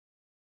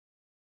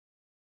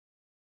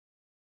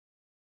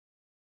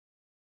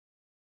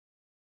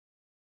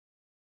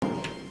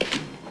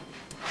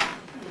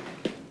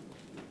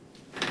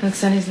Look,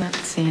 Sonny's not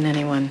seeing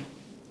anyone.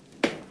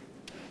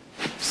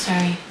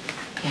 Sorry.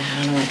 Yeah,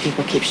 I don't know why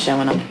people keep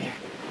showing up here.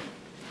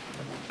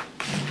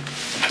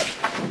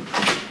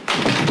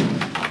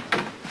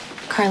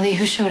 Carly,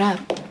 who showed up?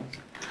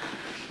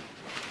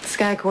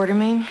 Sky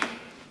Quartermain?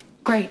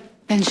 Great.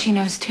 Then she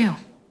knows too.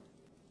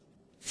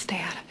 Stay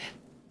out of it.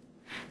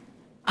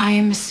 I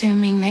am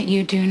assuming that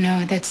you do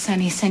know that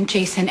Sonny sent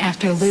Jason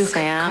after Luke,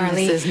 Sam,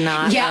 Carly. this is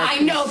not Yeah, our I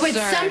know, but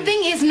concern. something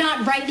is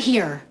not right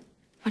here.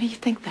 Why do you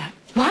think that?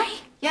 Why?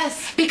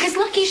 Yes. Because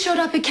Lucky showed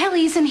up at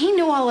Kelly's and he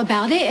knew all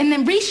about it, and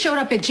then Reese showed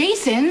up at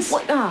Jason's.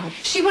 What? Oh.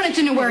 She wanted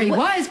to know where he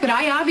was, but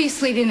I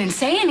obviously didn't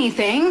say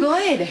anything.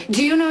 Good.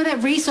 Do you know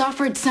that Reese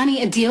offered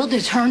Sonny a deal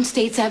to turn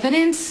state's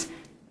evidence?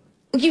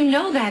 You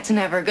know that's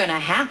never gonna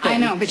happen. I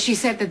know, but she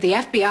said that the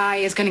FBI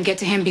is going to get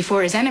to him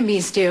before his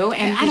enemies do,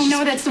 and I don't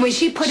know, that's the way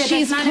she put it.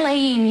 She's That's not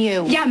playing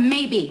you. Yeah,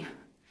 maybe.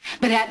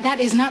 But that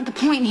is not the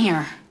point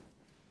here.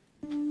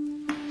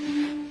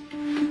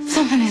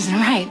 Something isn't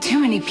right. Too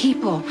many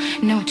people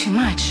know too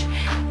much.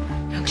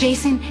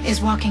 Jason is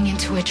walking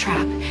into a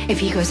trap. If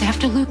he goes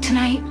after Luke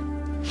tonight,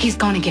 he's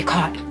going to get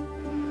caught.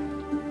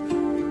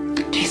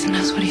 Jason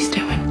knows what he's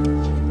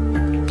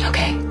doing.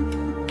 Okay.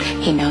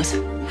 He knows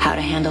how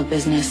to handle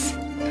business,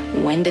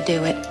 when to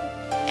do it,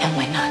 and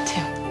when not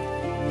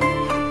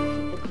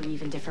to. We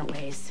grieve in different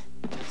ways.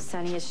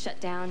 Sonny is shut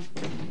down,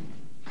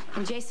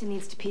 and Jason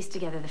needs to piece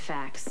together the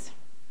facts.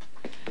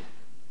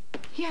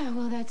 Yeah,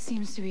 well, that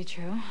seems to be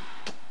true.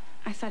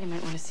 I thought he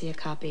might want to see a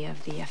copy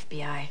of the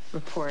FBI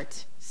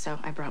report, so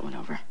I brought one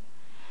over.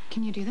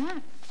 Can you do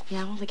that?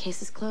 Yeah, well, the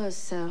case is closed,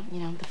 so, you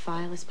know, the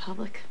file is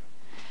public.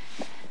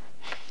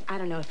 I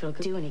don't know if it'll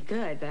do any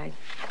good, but I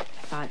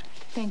thought...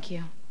 Thank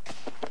you.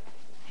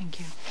 Thank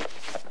you.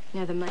 You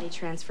know, the money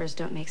transfers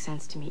don't make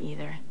sense to me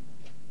either.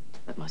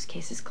 But most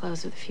cases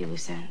close with a few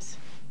loose ends.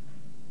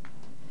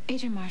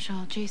 Agent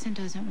Marshall, Jason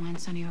doesn't want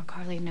Sonny or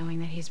Carly knowing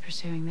that he's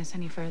pursuing this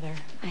any further.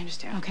 I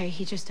understand. Okay,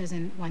 he just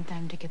doesn't want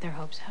them to get their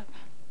hopes up.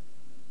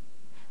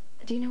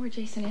 Do you know where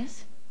Jason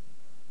is?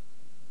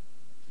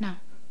 No.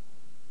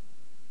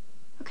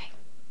 Okay.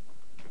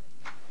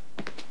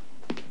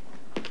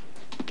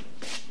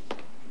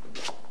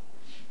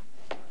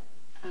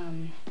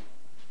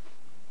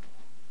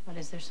 What,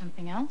 is there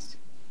something else?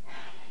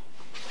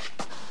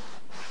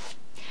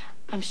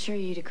 I'm sure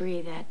you'd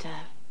agree that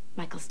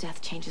Michael's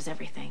death changes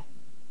everything.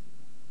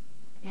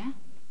 Yeah?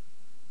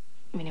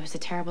 I mean, it was a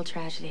terrible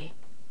tragedy,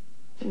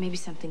 but maybe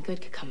something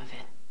good could come of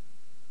it.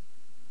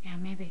 Yeah,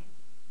 maybe.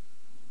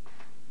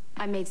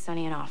 I made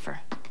Sonny an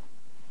offer.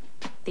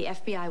 The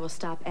FBI will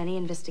stop any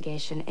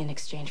investigation in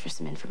exchange for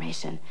some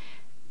information.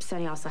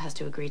 Sonny also has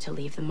to agree to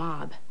leave the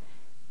mob.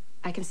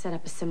 I can set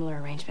up a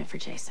similar arrangement for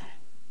Jason.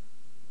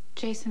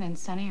 Jason and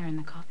Sonny are in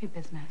the coffee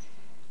business.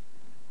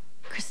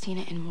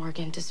 Christina and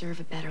Morgan deserve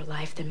a better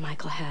life than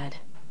Michael had.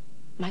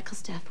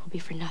 Michael's death will be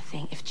for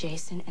nothing if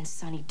Jason and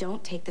Sonny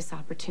don't take this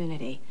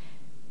opportunity.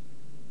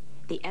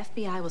 The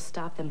FBI will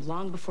stop them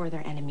long before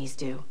their enemies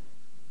do.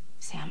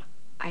 Sam,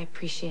 I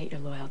appreciate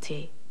your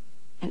loyalty.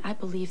 And I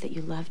believe that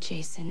you love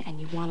Jason and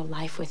you want a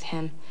life with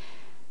him.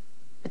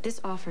 But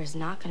this offer is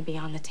not going to be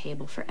on the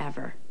table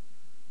forever.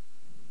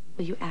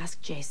 Will you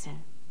ask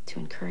Jason to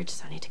encourage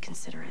Sonny to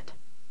consider it?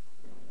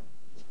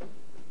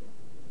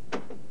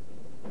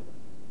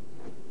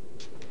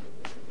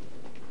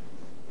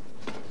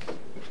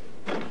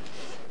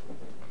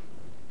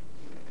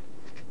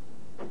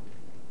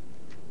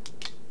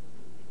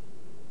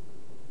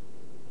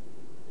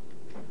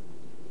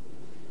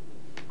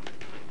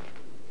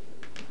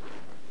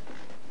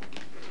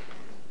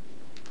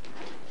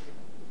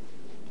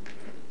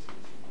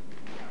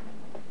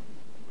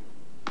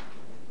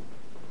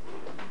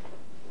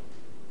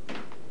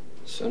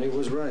 Sonny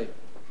was right.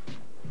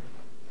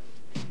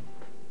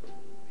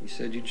 He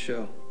said you'd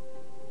show.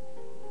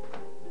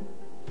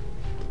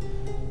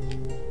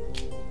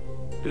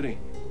 Did he?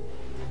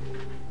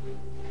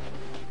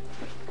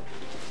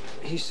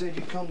 He said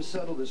you'd come to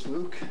settle this,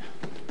 Luke.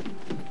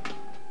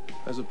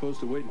 As opposed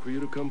to waiting for you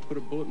to come put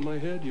a bullet in my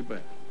head, you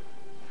bet.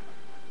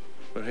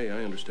 But hey,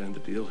 I understand the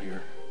deal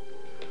here.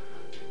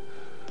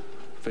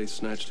 Faith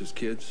snatched his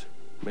kids,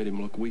 made him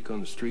look weak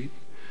on the street.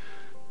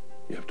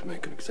 You have to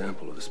make an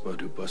example of the spud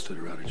who busted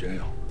her out of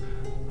jail.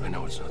 I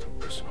know it's nothing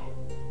personal.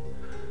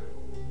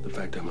 The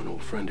fact I'm an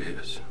old friend of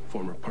his,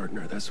 former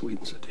partner, that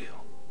sweetens the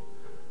deal.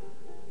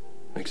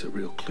 Makes it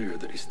real clear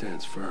that he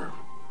stands firm,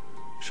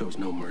 shows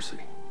no mercy.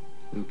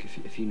 Luke,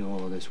 if you know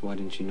all of this, why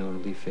didn't you know to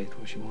leave Faith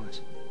where she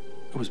was?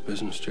 It was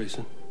business,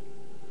 Jason.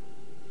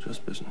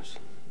 Just business.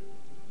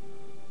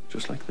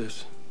 Just like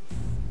this.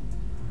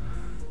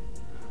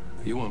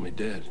 You want me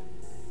dead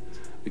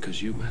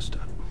because you messed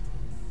up.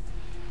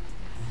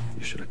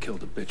 You should have killed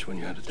the bitch when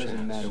you had a chance.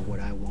 Doesn't matter what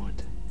I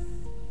want.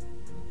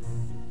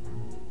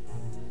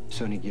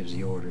 Sonny gives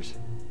the orders.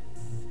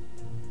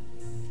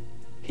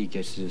 He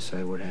gets to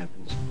decide what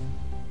happens.